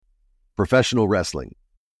Professional wrestling,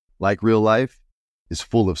 like real life, is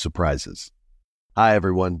full of surprises. Hi,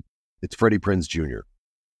 everyone. It's Freddie Prinze Jr.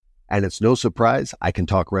 And it's no surprise I can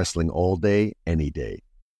talk wrestling all day, any day.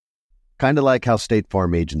 Kind of like how State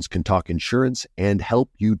Farm agents can talk insurance and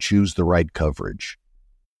help you choose the right coverage.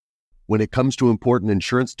 When it comes to important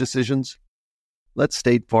insurance decisions, let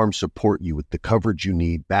State Farm support you with the coverage you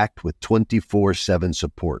need, backed with 24/7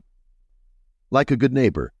 support. Like a good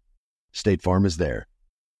neighbor, State Farm is there.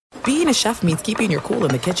 Being a chef means keeping your cool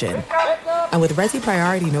in the kitchen. And with Resi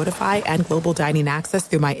Priority Notify and Global Dining Access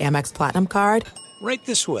through my Amex Platinum card, right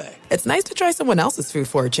this way. It's nice to try someone else's food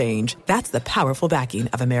for a change. That's the powerful backing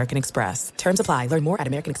of American Express. Terms apply. Learn more at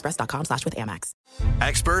americanexpress.com/withAmex.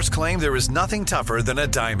 Experts claim there is nothing tougher than a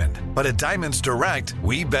diamond. But at Diamonds Direct,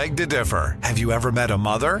 we beg to differ. Have you ever met a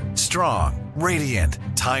mother? Strong, radiant,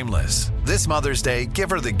 timeless. This Mother's Day, give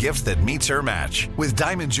her the gift that meets her match. With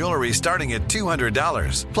diamond jewelry starting at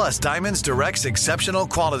 $200. Plus Diamonds Direct's exceptional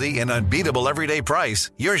quality and unbeatable everyday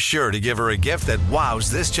price, you're sure to give her a gift that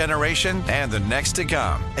wows this generation and the next to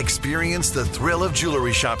come. Experience the thrill of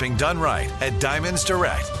jewelry shopping done right at Diamonds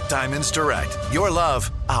Direct. Diamonds Direct. Your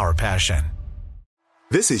love, our passion.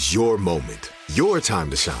 This is your moment, your time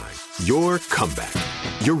to shine, your comeback.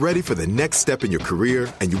 You're ready for the next step in your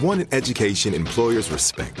career, and you want an education employers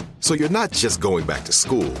respect. So you're not just going back to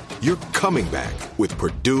school, you're coming back with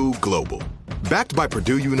Purdue Global. Backed by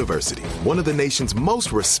Purdue University, one of the nation's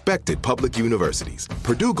most respected public universities,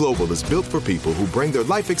 Purdue Global is built for people who bring their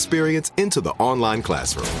life experience into the online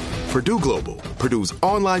classroom. Purdue Global, Purdue's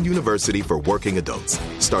online university for working adults.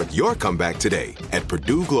 Start your comeback today at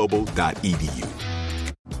purdueglobal.edu.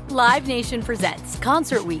 Live Nation presents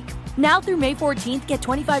Concert Week. Now through May 14th, get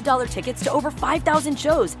 $25 tickets to over 5,000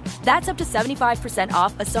 shows. That's up to 75%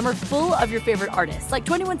 off a summer full of your favorite artists like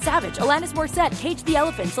 21 Savage, Alanis Morissette, Cage the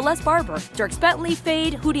Elephant, Celeste Barber, Dierks Bentley,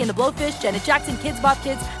 Fade, Hootie and the Blowfish, Janet Jackson, Kids Bop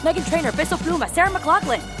Kids, Meghan Trainor, Peso Pluma, Sarah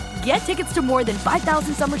McLachlan. Get tickets to more than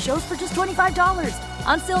 5,000 summer shows for just $25.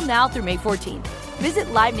 Until now through May 14th.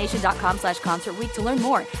 Visit LiveNation.com/Concert Week to learn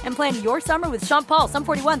more and plan your summer with Sean Paul, Sum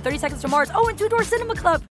 41, 30 Seconds to Mars, and Two Door Cinema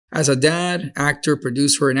Club. As a dad, actor,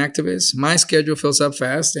 producer, and activist, my schedule fills up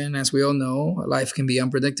fast, and as we all know, life can be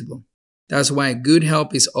unpredictable. That's why good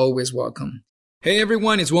help is always welcome. Hey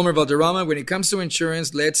everyone, it's Wilmer Valderrama. When it comes to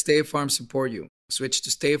insurance, let State Farm support you. Switch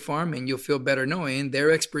to State Farm and you'll feel better knowing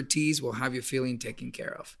their expertise will have you feeling taken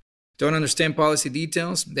care of. Don't understand policy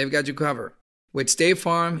details? They've got you covered. With State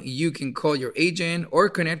Farm, you can call your agent or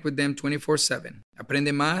connect with them 24/7.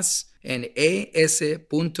 Aprende más en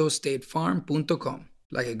es.statefarm.com.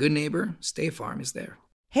 Like a good neighbor, State Farm is there.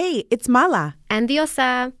 Hey, it's Mala. And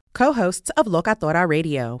Diosa. Co-hosts of Locatora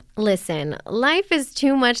Radio. Listen, life is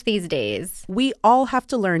too much these days. We all have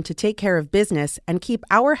to learn to take care of business and keep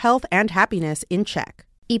our health and happiness in check.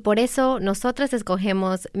 Y por eso, nosotras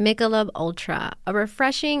escogemos Michelob Ultra, a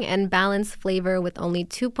refreshing and balanced flavor with only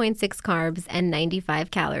 2.6 carbs and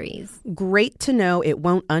 95 calories. Great to know it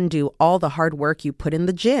won't undo all the hard work you put in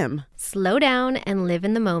the gym. Slow down and live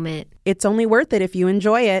in the moment. It's only worth it if you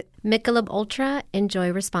enjoy it. Michelob Ultra,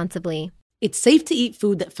 enjoy responsibly. It's safe to eat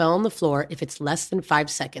food that fell on the floor if it's less than 5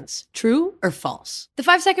 seconds. True or false? The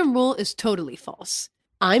 5-second rule is totally false.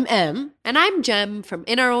 I'm Em. And I'm Jem from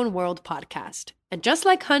In Our Own World podcast. And just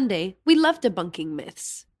like Hyundai, we love debunking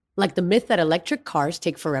myths. Like the myth that electric cars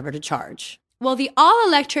take forever to charge. Well, the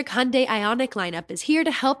all-electric Hyundai Ioniq lineup is here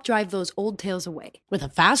to help drive those old tales away. With a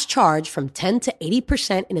fast charge from 10 to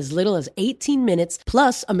 80% in as little as 18 minutes,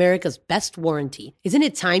 plus America's best warranty. Isn't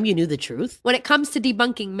it time you knew the truth? When it comes to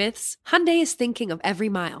debunking myths, Hyundai is thinking of every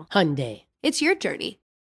mile. Hyundai. It's your journey.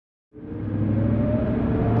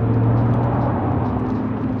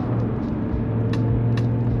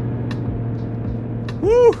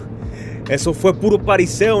 Eso fue puro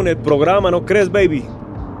pariseo en el programa, ¿no crees, baby?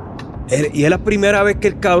 Y es la primera vez que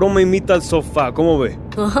el cabrón me invita al sofá, ¿cómo ves?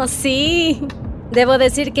 Oh, sí. Debo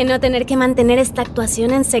decir que no tener que mantener esta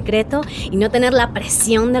actuación en secreto y no tener la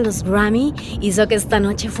presión de los Grammy hizo que esta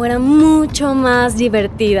noche fuera mucho más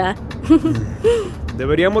divertida.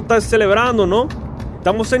 Deberíamos estar celebrando, ¿no?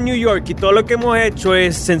 Estamos en New York y todo lo que hemos hecho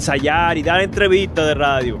es ensayar y dar entrevistas de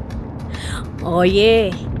radio.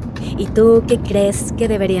 Oye, ¿y tú qué crees que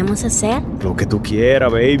deberíamos hacer? Lo que tú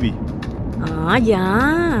quieras, baby. Ah,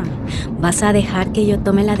 ya. ¿Vas a dejar que yo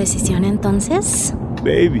tome la decisión entonces?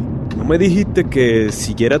 Baby, ¿no me dijiste que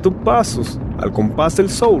siguiera tus pasos al compás del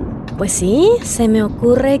soul? Pues sí, se me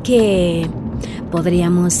ocurre que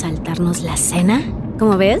podríamos saltarnos la cena.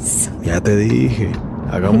 ¿Cómo ves? Ya te dije,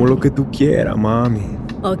 hagamos lo que tú quieras, mami.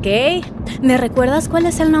 Ok. ¿Me recuerdas cuál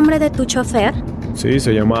es el nombre de tu chofer? Sí,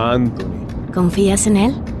 se llama Anthony. ¿Confías en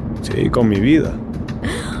él? Sí, con mi vida.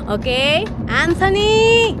 ¿Ok?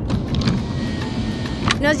 Anthony,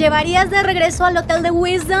 ¿nos llevarías de regreso al hotel de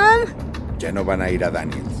Wisdom? Ya no van a ir a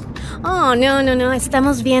Daniels. Oh, no,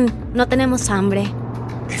 estamos bien. No tenemos hambre.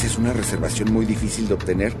 Esa es una reservación muy difícil de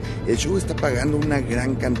obtener. El show está pagando una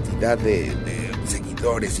gran cantidad de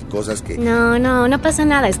seguidores y cosas que... No pasa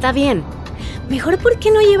nada, está bien. Mejor, ¿por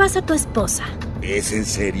qué no llevas a tu esposa? ¿Es en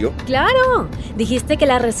serio? ¡Claro! Dijiste que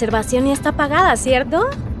la reservación ya está pagada, ¿cierto?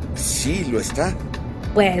 Sí, lo está.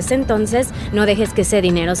 Pues entonces, no dejes que ese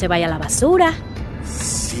dinero se vaya a la basura.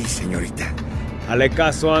 Sí, señorita. Hazle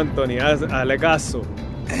caso, Anthony, hazle caso.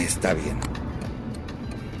 Está bien.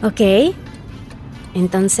 Ok.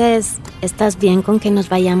 Entonces, ¿estás bien con que nos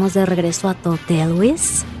vayamos de regreso a tu hotel,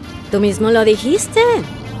 Luis? Tú mismo lo dijiste.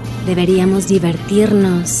 Deberíamos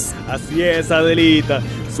divertirnos. Así es, Adelita.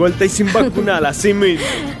 Suelta y sin vacunar, así mismo.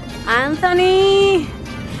 Anthony,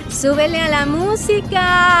 súbele a la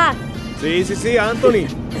música. Sí, Anthony,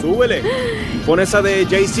 súbele. Pon esa de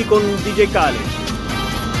Jay-Z con DJ Khaled.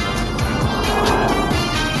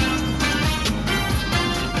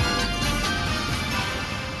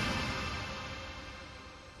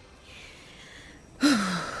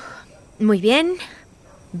 Muy bien.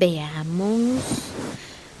 Veamos.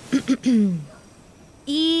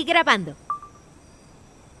 Y grabando.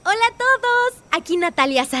 Hola a todos, aquí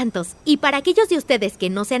Natalia Santos. Y para aquellos de ustedes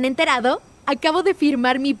que no se han enterado, acabo de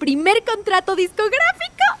firmar mi primer contrato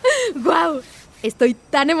discográfico. ¡Guau! Estoy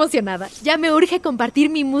tan emocionada. Ya me urge compartir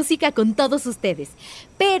mi música con todos ustedes.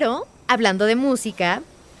 Pero, hablando de música,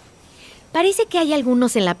 parece que hay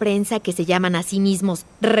algunos en la prensa que se llaman a sí mismos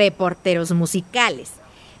reporteros musicales,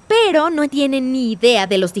 pero no tienen ni idea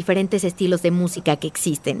de los diferentes estilos de música que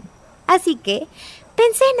existen. Así que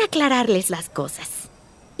pensé en aclararles las cosas.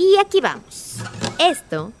 Y aquí vamos.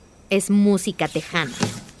 Esto es música tejana.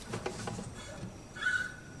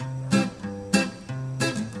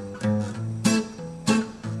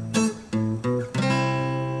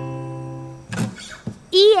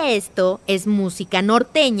 Y esto es música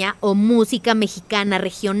norteña o música mexicana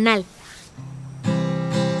regional.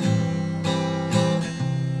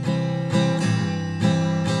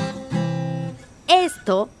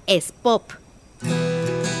 Esto es pop.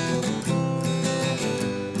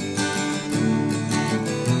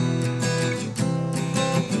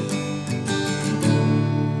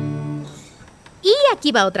 Y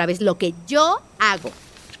aquí va otra vez lo que yo hago.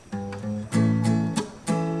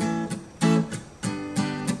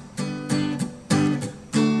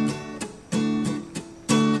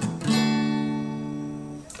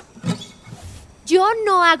 Yo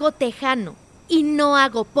no hago tejano y no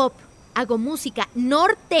hago pop. Hago música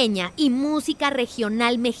norteña y música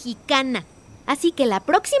regional mexicana. Así que la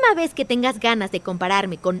próxima vez que tengas ganas de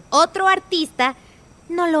compararme con otro artista,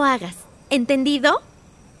 no lo hagas. ¿Entendido?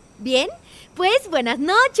 Bien, pues buenas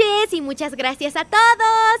noches y muchas gracias a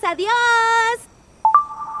todos. ¡Adiós!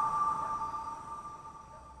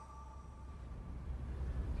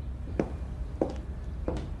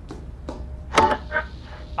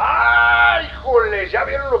 ¡Ay, híjole! ¿Ya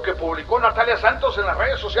vieron lo que publicó Natalia Santos en las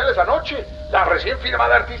redes sociales anoche? La recién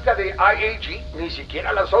firmada artista de IAG ni siquiera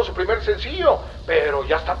ha lanzado su primer sencillo, pero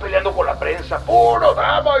ya está peleando con la prensa. ¡Puro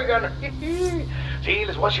drama, oigan! Sí,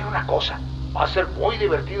 les voy a decir una cosa. Va a ser muy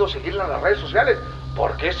divertido seguirla en las redes sociales,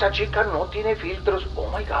 porque esa chica no tiene filtros. ¡Oh,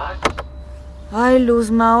 my God! Ay,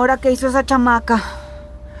 Luzma, ¿ahora qué hizo esa chamaca?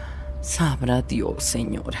 Sabrá Dios,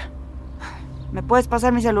 señora. ¿Me puedes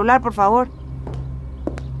pasar mi celular, por favor?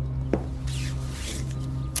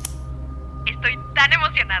 Estoy tan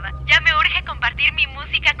emocionada. Ya me urge compartir mi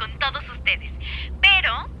música con todos ustedes.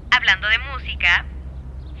 Pero, hablando de música,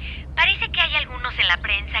 parece que hay algunos en la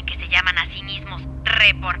prensa que se llaman a sí mismos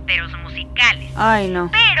reporteros musicales. Ay, no.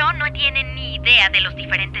 Pero no tienen ni idea de los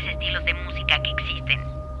diferentes estilos de música que existen.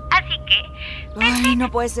 Así que... Ay, no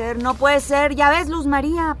puede ser. Ya ves, Luz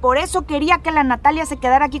María, por eso quería que la Natalia se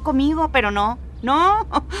quedara aquí conmigo, pero no.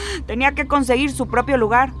 Tenía que conseguir su propio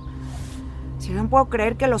lugar. Si no puedo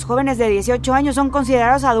creer que los jóvenes de 18 años son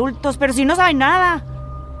considerados adultos, pero si no saben nada.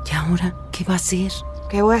 ¿Y ahora qué va a hacer?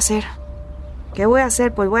 ¿Qué voy a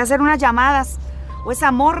hacer? Pues voy a hacer unas llamadas. O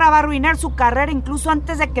esa morra va a arruinar su carrera incluso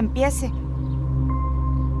antes de que empiece.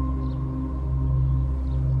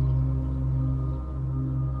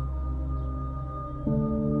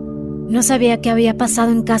 No sabía qué había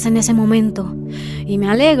pasado en casa en ese momento. Y me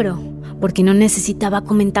alegro, porque no necesitaba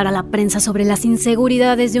comentar a la prensa sobre las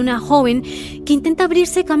inseguridades de una joven que intenta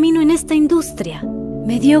abrirse camino en esta industria.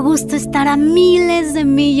 Me dio gusto estar a miles de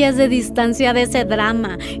millas de distancia de ese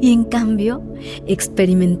drama y, en cambio,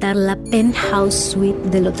 experimentar la penthouse suite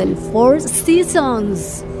del Hotel Four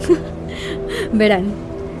Seasons. Verán,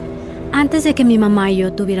 Antes de que mi mamá y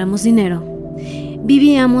yo tuviéramos dinero,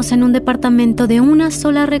 vivíamos en un departamento de una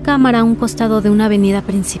sola recámara a un costado de una avenida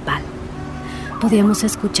principal. Podíamos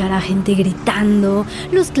escuchar a gente gritando,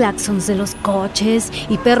 los claxons de los coches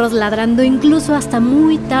y perros ladrando incluso hasta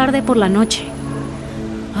muy tarde por la noche.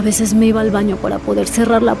 A veces me iba al baño para poder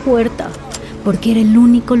cerrar la puerta, porque era el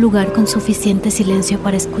único lugar con suficiente silencio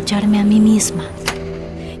para escucharme a mí misma.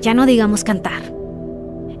 Ya no digamos cantar.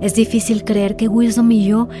 Es difícil creer que Wisdom y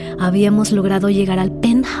yo habíamos logrado llegar al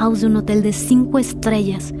penthouse de un hotel de 5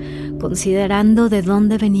 estrellas, considerando de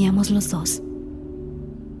dónde veníamos los dos.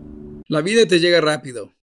 La vida te llega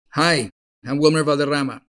rápido. Hi, I'm Wilmer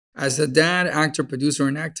Valderrama. As a dad, actor, producer,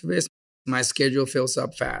 and activist, my schedule fills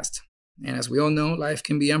up fast. And as we all know, life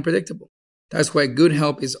can be unpredictable. That's why good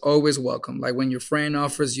help is always welcome, like when your friend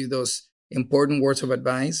offers you those important words of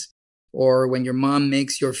advice, or when your mom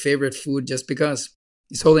makes your favorite food just because.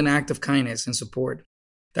 It's all an act of kindness and support.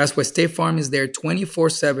 That's why State Farm is there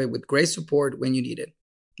 24/7 with great support when you need it.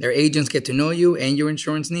 Their agents get to know you and your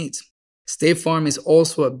insurance needs. State Farm is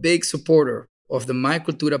also a big supporter of the My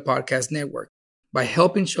Cultura Podcast Network by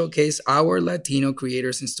helping showcase our Latino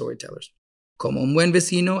creators and storytellers. Como un buen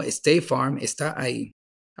vecino, State Farm está ahí.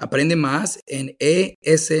 Aprende más en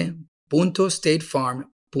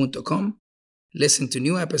es.statefarm.com. Listen to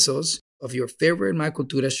new episodes of your favorite My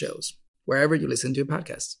Cultura shows, wherever you listen to your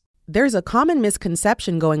podcasts. There's a common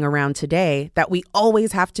misconception going around today that we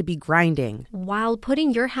always have to be grinding, while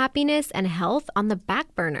putting your happiness and health on the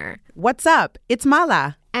back burner. What's up? It's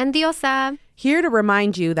Mala. And Diosa. Here to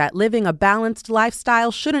remind you that living a balanced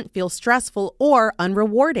lifestyle shouldn't feel stressful or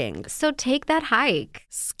unrewarding. So take that hike.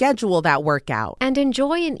 Schedule that workout. And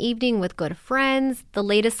enjoy an evening with good friends, the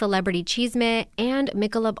latest celebrity chisme, and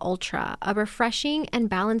Michelob Ultra, a refreshing and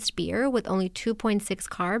balanced beer with only 2.6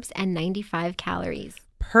 carbs and 95 calories.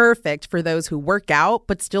 Perfect for those who work out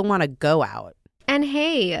but still want to go out. And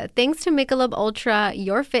hey, thanks to Michelob Ultra,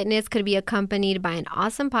 your fitness could be accompanied by an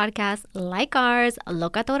awesome podcast like ours,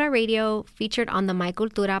 Locatora Radio, featured on the My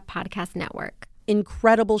Cultura Podcast Network.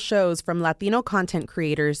 Incredible shows from Latino content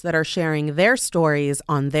creators that are sharing their stories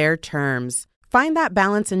on their terms. Find that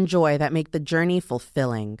balance and joy that make the journey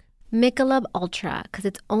fulfilling. Michelob Ultra, because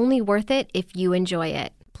it's only worth it if you enjoy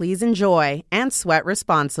it. Please enjoy and sweat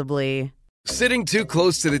responsibly. Sitting too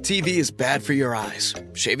close to the TV is bad for your eyes.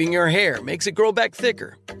 Shaving your hair makes it grow back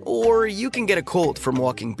thicker. Or you can get a cold from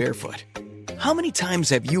walking barefoot. How many times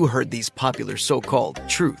have you heard these popular so-called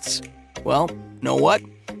truths? Well, know what?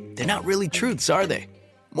 They're not really truths, are they?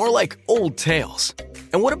 More like old tales.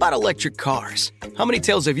 And what about electric cars? How many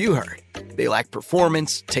tales have you heard? They lack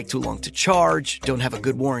performance, take too long to charge, don't have a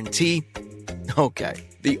good warranty. Okay,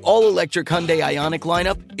 the all-electric Hyundai Ioniq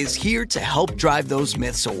lineup is here to help drive those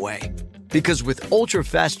myths away. Because with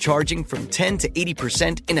ultra-fast charging from 10 to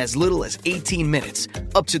 80% in as little as 18 minutes,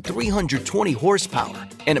 up to 320 horsepower,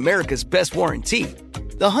 and America's best warranty,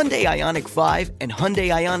 the Hyundai Ioniq 5 and Hyundai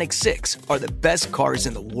Ioniq 6 are the best cars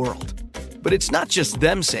in the world. But it's not just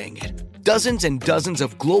them saying it. Dozens and dozens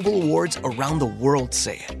of global awards around the world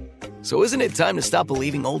say it. So isn't it time to stop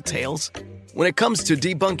believing old tales? When it comes to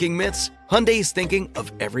debunking myths, Hyundai is thinking of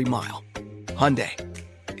every mile. Hyundai,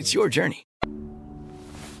 it's your journey.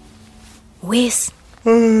 Wiz,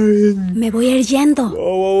 me voy a ir yendo.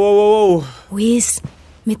 Wow. Wiz,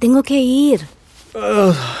 me tengo que ir.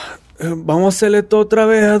 Vamos a hacerle esto otra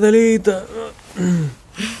vez, Adelita.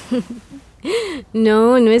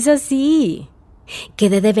 No es así.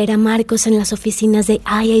 Quedé de ver a Marcos en las oficinas de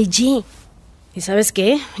IAG. ¿Y sabes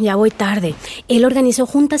qué? Ya voy tarde. Él organizó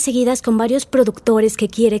juntas seguidas con varios productores que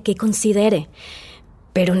quiere que considere.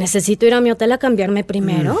 Pero necesito ir a mi hotel a cambiarme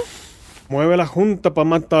primero. Mueve la junta para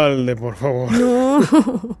más tarde, por favor. No.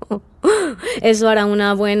 Eso hará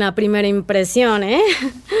una buena primera impresión, ¿eh?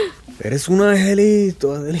 Eres un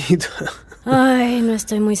angelito, Adelita. Ay, no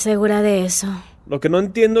estoy muy segura de eso. Lo que no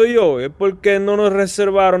entiendo yo es por qué no nos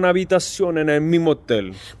reservaron habitación en el mismo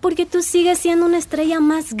hotel. Porque tú sigues siendo una estrella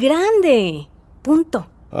más grande. Punto.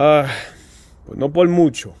 Pues no por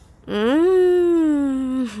mucho.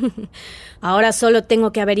 Ahora solo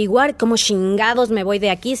tengo que averiguar cómo chingados me voy de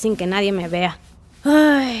aquí sin que nadie me vea.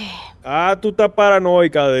 Ay. Tú estás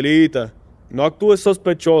paranoica, Adelita. No actúes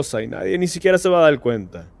sospechosa y nadie ni siquiera se va a dar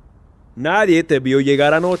cuenta. Nadie te vio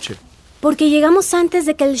llegar anoche. Porque llegamos antes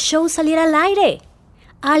de que el show saliera al aire.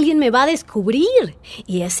 Alguien me va a descubrir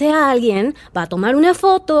y ese alguien va a tomar una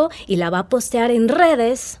foto y la va a postear en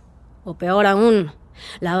redes. O peor aún,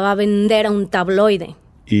 la va a vender a un tabloide.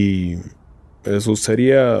 ¿Y eso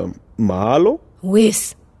sería malo?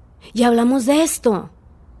 Wiz, ya hablamos de esto.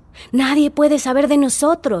 Nadie puede saber de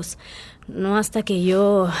nosotros. No hasta que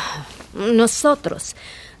nosotros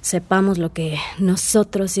sepamos lo que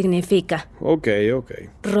nosotros significa. Ok.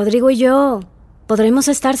 Rodrigo y yo podremos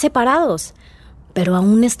estar separados, pero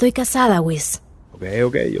aún estoy casada, Whis.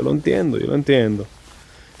 Ok, yo lo entiendo.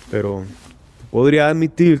 Pero podría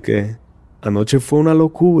admitir que anoche fue una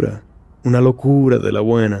locura de la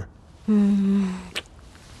buena.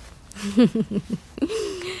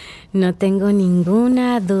 No tengo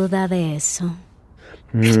ninguna duda de eso.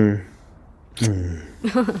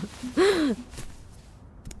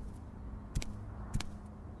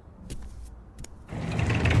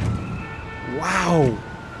 ¡Wow!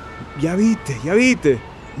 Ya viste.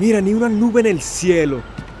 Mira, ni una nube en el cielo.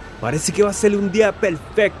 Parece que va a ser un día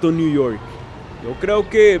perfecto en New York. Yo creo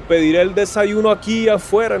que pediré el desayuno aquí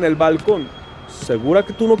afuera en el balcón. ¿Segura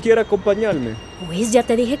que tú no quieres acompañarme? Whis, ya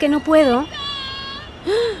te dije que no puedo.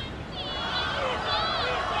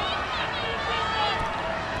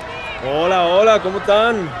 Hola, ¿cómo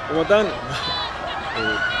están?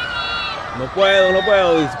 No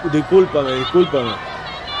puedo, discúlpame.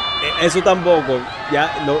 Eso tampoco,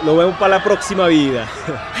 ya lo vemos para la próxima vida.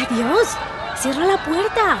 ¡Ay, Dios! ¡Cierra la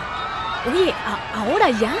puerta! Oye, ¿ahora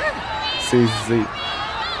ya? Sí.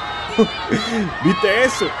 ¿Viste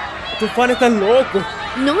eso? Tus fans están locos.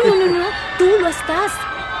 No, tú lo estás.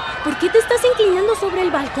 ¿Por qué te estás inclinando sobre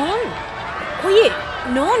el balcón? Oye,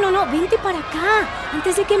 no, vente para acá,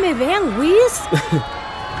 antes de que me vean, Whis.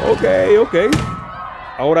 Ok.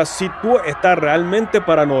 Ahora, si tú estás realmente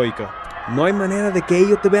paranoica, no hay manera de que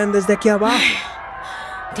ellos te vean desde aquí abajo.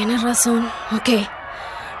 Tienes razón, ok.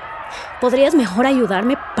 ¿Podrías mejor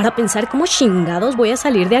ayudarme para pensar cómo chingados voy a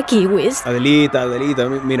salir de aquí, Whis? Adelita,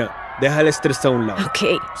 mira, déjale estrés a un lado.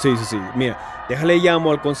 Ok. Sí, mira, déjale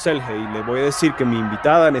llamo al conserje y le voy a decir que mi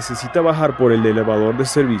invitada necesita bajar por el elevador de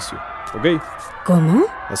servicio, ¿ok? ¿Cómo?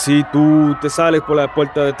 Así tú te sales por la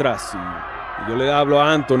puerta de atrás y yo le hablo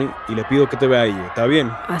a Anthony y le pido que te vea ahí, ¿está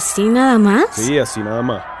bien? ¿Así nada más? Sí, así nada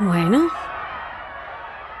más. Bueno.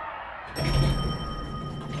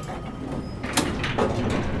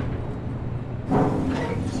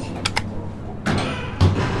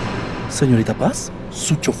 Señorita Paz,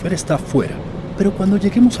 su chofer está afuera. Pero cuando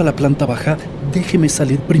lleguemos a la planta baja, déjeme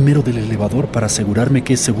salir primero del elevador para asegurarme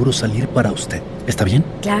que es seguro salir para usted. ¿Está bien?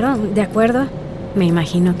 Claro, de acuerdo. Me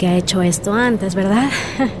imagino que ha hecho esto antes, ¿verdad?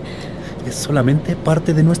 Es solamente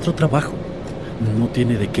parte de nuestro trabajo. No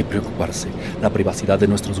tiene de qué preocuparse. La privacidad de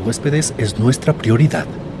nuestros huéspedes es nuestra prioridad.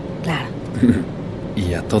 Claro.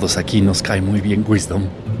 Y a todos aquí nos cae muy bien Wisdom.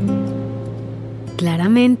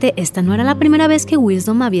 Claramente, esta no era la primera vez que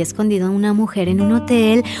Wisdom había escondido a una mujer en un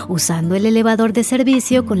hotel usando el elevador de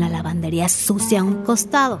servicio con la lavandería sucia a un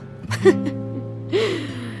costado.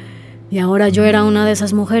 Y ahora yo era una de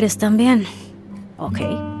esas mujeres también. Ok.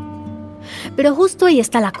 Pero justo ahí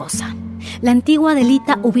está la cosa. La antigua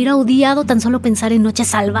Adelita hubiera odiado tan solo pensar en noches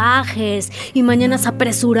salvajes y mañanas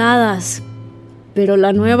apresuradas. Pero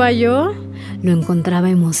la nueva yo lo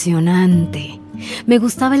encontraba emocionante. Me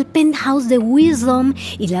gustaba el penthouse de Wisdom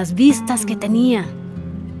y las vistas que tenía.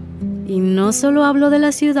 Y no solo hablo de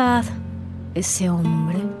la ciudad. Ese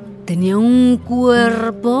hombre tenía un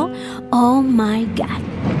cuerpo. Oh my God.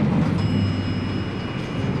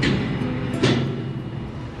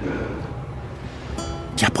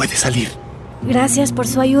 Ya puede salir. Gracias por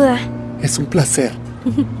su ayuda. Es un placer.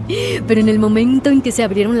 Pero en el momento en que se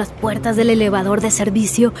abrieron las puertas del elevador de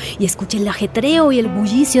servicio y escuché el ajetreo y el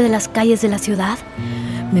bullicio de las calles de la ciudad,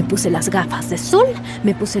 me puse las gafas de sol,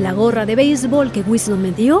 me puse la gorra de béisbol que Wisdom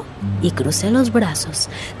me dio y crucé los brazos,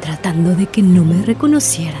 tratando de que no me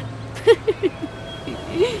reconocieran.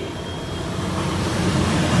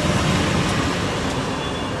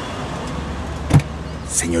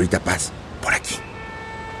 Señorita Paz, por aquí.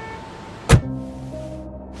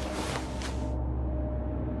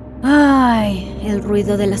 Ay, el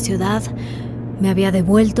ruido de la ciudad me había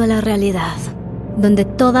devuelto a la realidad, donde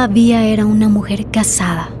todavía era una mujer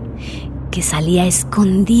casada que salía a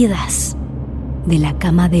escondidas de la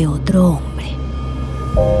cama de otro hombre.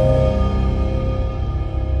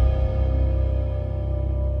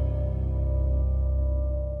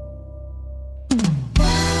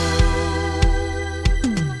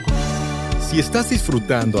 Si estás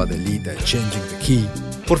disfrutando Adelita Changing the Key,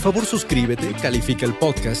 por favor suscríbete, califica el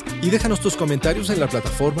podcast y déjanos tus comentarios en la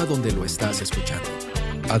plataforma donde lo estás escuchando.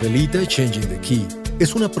 Adelita Changing the Key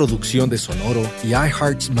es una producción de Sonoro y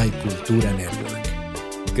iHeart's My Cultura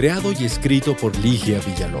Network. Creado y escrito por Ligia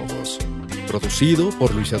Villalobos. Producido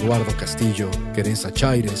por Luis Eduardo Castillo, Querenza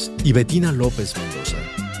Chaires y Betina López Mendoza.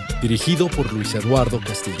 Dirigido por Luis Eduardo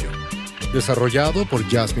Castillo. Desarrollado por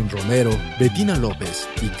Jasmine Romero, Betina López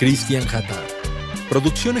y Cristian Hatar.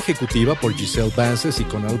 Producción ejecutiva por Giselle Vances y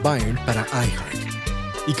Conal Byrne para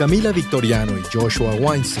iHeart. y Camila Victoriano y Joshua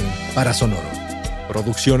Weinstein para Sonoro.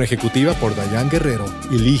 Producción ejecutiva por Dayan Guerrero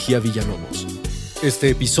y Ligia Villalobos. Este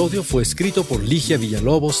episodio fue escrito por Ligia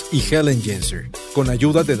Villalobos y Helen Jenser, con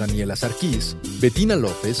ayuda de Daniela Sarkis, Bettina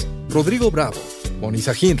López, Rodrigo Bravo,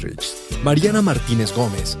 Monisa Hinrichs, Mariana Martínez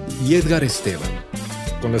Gómez y Edgar Esteban.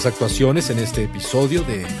 Con las actuaciones en este episodio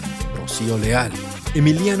de Rocío Leal,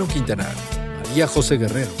 Emiliano Quintanar, María José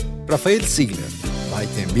Guerrero, Rafael Ziegler,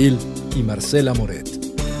 Maite Envil y Marcela Moret.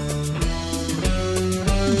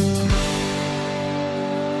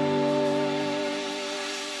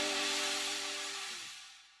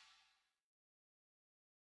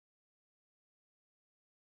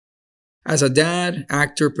 As a dad,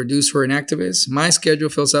 actor, producer, and activist, my schedule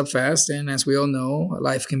fills up fast, and as we all know,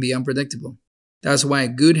 life can be unpredictable. That's why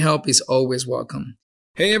good help is always welcome.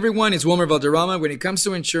 Hey everyone, it's Wilmer Valderrama. When it comes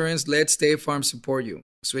to insurance, let State Farm support you.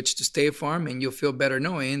 Switch to State Farm and you'll feel better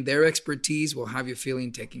knowing their expertise will have you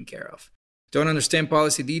feeling taken care of. Don't understand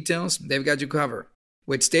policy details? They've got you covered.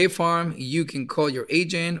 With State Farm, you can call your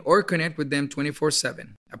agent or connect with them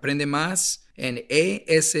 24/7. Aprende más en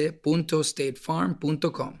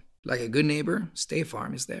es.statefarm.com. Like a good neighbor, State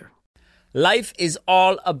Farm is there. Life is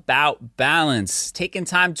all about balance, taking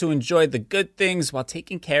time to enjoy the good things while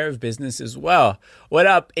taking care of business as well. What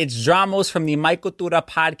up? It's Dramos from the My Cultura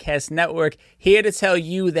Podcast Network, here to tell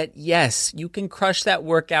you that yes, you can crush that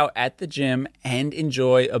workout at the gym and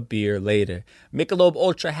enjoy a beer later. Michelob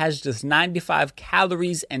Ultra has just 95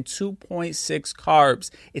 calories and 2.6 carbs.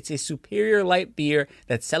 It's a superior light beer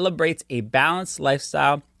that celebrates a balanced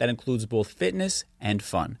lifestyle that includes both fitness and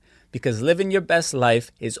fun. Because living your best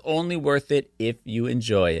life is only worth it if you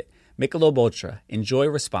enjoy it. Michelob Ultra. Enjoy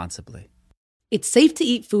responsibly. It's safe to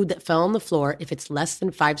eat food that fell on the floor if it's less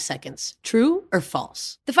than 5 seconds. True or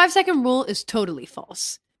false? The 5-second rule is totally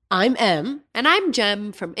false. I'm Em. And I'm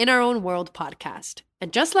Jem from In Our Own World podcast.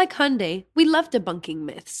 And just like Hyundai, we love debunking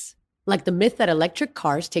myths. Like the myth that electric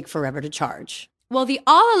cars take forever to charge. Well, the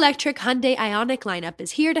all-electric Hyundai Ioniq lineup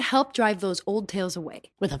is here to help drive those old tales away.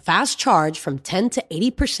 With a fast charge from 10 to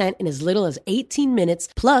 80% in as little as 18 minutes,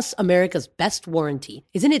 plus America's best warranty.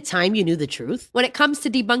 Isn't it time you knew the truth? When it comes to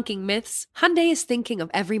debunking myths, Hyundai is thinking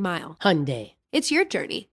of every mile. Hyundai. It's your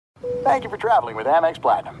journey. Thank you for traveling with Amex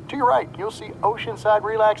Platinum. To your right, you'll see oceanside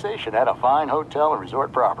relaxation at a fine hotel and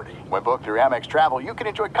resort property. When booked through Amex Travel, you can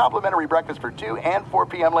enjoy complimentary breakfast for 2 and 4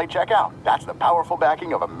 p.m. late checkout. That's the powerful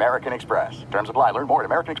backing of American Express. Terms apply. Learn more at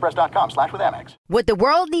americanexpress.com/withAmex. What the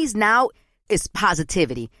world needs now is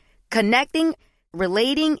positivity. Connecting,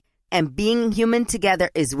 relating, and being human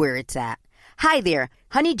together is where it's at. Hi there,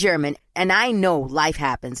 Honey German, and I know life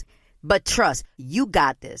happens, but trust, you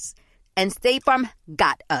got this. And State Farm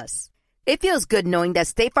got us. It feels good knowing that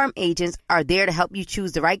State Farm agents are there to help you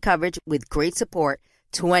choose the right coverage with great support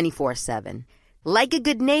 24/7. Like a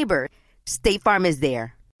good neighbor, State Farm is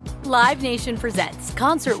there. Live Nation presents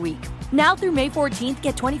Concert Week. Now through May 14th,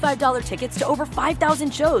 get $25 tickets to over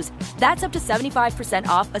 5,000 shows. That's up to 75%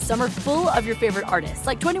 off a summer full of your favorite artists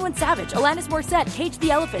like 21 Savage, Alanis Morissette, Cage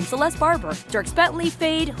the Elephant, Celeste Barber, Dierks Bentley,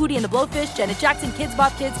 Fade, Hootie and the Blowfish, Janet Jackson, Kidz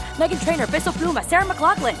Bop Kids, Meghan Trainor, Peso Pluma, Sarah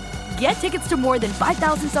McLachlan. Get tickets to more than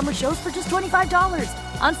 5,000 summer shows for just $25.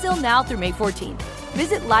 Until now through May 14th.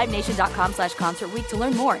 Visit LiveNation.com/Concert Week to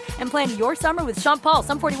learn more and plan your summer with Sean Paul,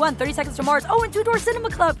 Sum 41, 30 Seconds to Mars, and Two Door Cinema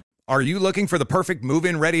Club. Are you looking for the perfect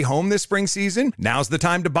move-in ready home this spring season? Now's the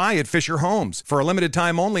time to buy at Fisher Homes. For a limited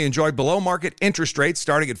time only, enjoy below-market interest rates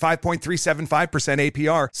starting at 5.375%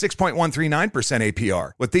 APR, 6.139%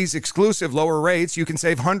 APR. With these exclusive lower rates, you can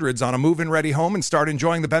save hundreds on a move-in ready home and start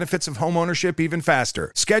enjoying the benefits of homeownership even faster.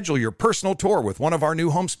 Schedule your personal tour with one of our new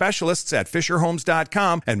home specialists at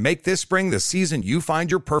FisherHomes.com and make this spring the season you find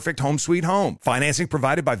your perfect home sweet home. Financing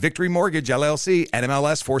provided by Victory Mortgage, LLC,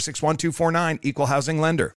 NMLS 461249, Equal Housing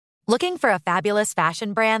Lender. Looking for a fabulous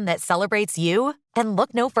fashion brand that celebrates you? Then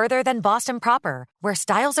look no further than Boston Proper, where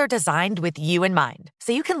styles are designed with you in mind,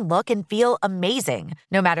 so you can look and feel amazing,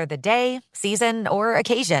 no matter the day, season, or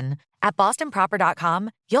occasion. At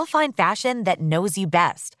BostonProper.com, you'll find fashion that knows you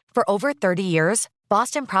best. For over 30 years,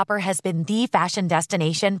 Boston Proper has been the fashion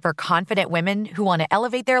destination for confident women who want to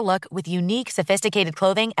elevate their look with unique, sophisticated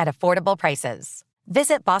clothing at affordable prices.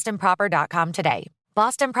 Visit BostonProper.com today.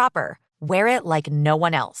 Boston Proper. Wear it like no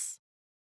one else.